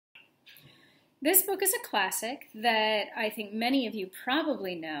This book is a classic that I think many of you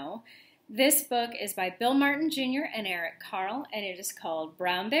probably know. This book is by Bill Martin Jr. and Eric Carle, and it is called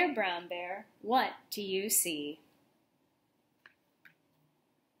Brown Bear, What Do You See?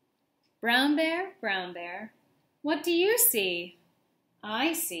 Brown Bear, what do you see?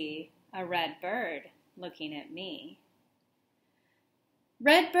 I see a red bird looking at me.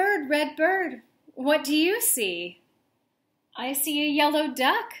 Red bird, what do you see? I see a yellow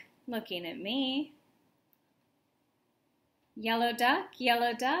duck looking at me. Yellow duck,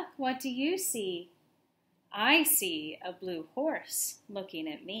 what do you see? I see a blue horse looking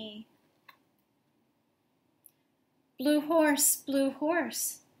at me. Blue horse,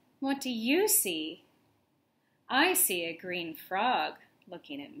 what do you see? I see a green frog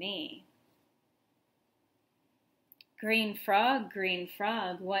looking at me. Green frog,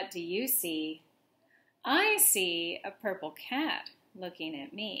 what do you see? I see a purple cat looking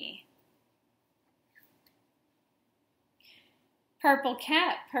at me. Purple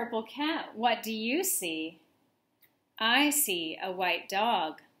cat, what do you see? I see a white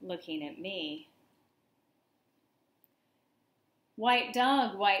dog looking at me. White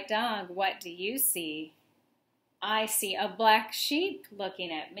dog, what do you see? I see a black sheep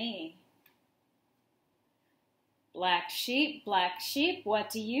looking at me. Black sheep, what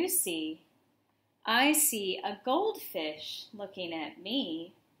do you see? I see a goldfish looking at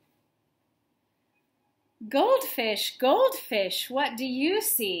me. Goldfish, what do you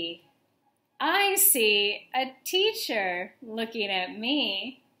see? I see a teacher looking at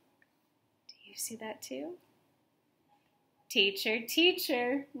me. Do you see that too?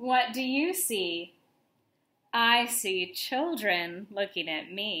 Teacher, what do you see? I see children looking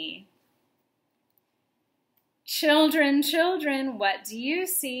at me. Children, what do you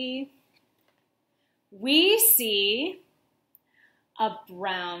see? We see a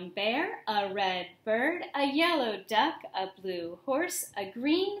brown bear, a red bird, a yellow duck, a blue horse, a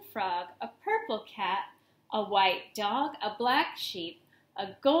green frog, a purple cat, a white dog, a black sheep, a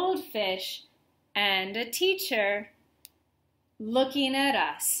goldfish, and a teacher looking at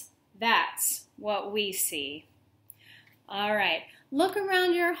us. That's what we see. All right, look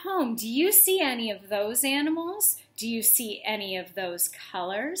around your home. Do you see any of those animals? Do you see any of those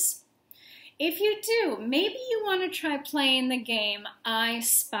colors? If you do, maybe you want to try playing the game I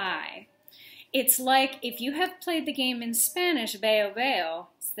Spy. It's like if you have played the game in Spanish, veo, veo,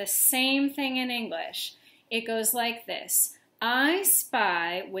 it's the same thing in English. It goes like this. I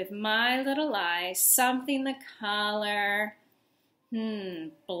spy with my little eye something the color,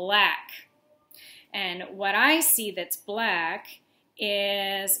 black. And what I see that's black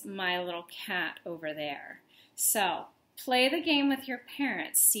is my little cat over there. So, play the game with your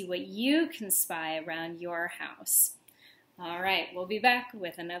parents. See what you can spy around your house. All right, we'll be back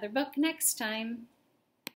with another book next time.